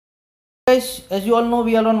Guys, as you all know,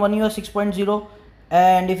 we are on oneui 6.0,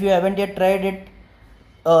 and if you haven't yet tried it,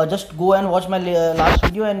 just go and watch my last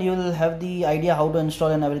video and you will have the idea how to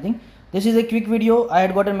install and everything. This is a quick video. I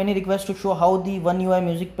had gotten many requests to show how the oneui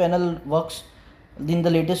music panel works in the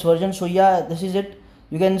latest version. So yeah, this is it.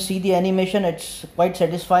 You can see the animation. It's quite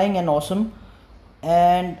satisfying and awesome.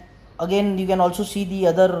 And again, you can also see the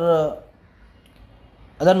other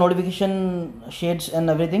notification shades and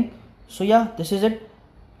everything. So yeah, this is it.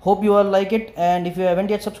 Hope you all like it, and if you haven't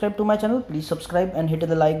yet subscribed to my channel, please subscribe and hit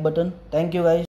the like button. Thank you guys.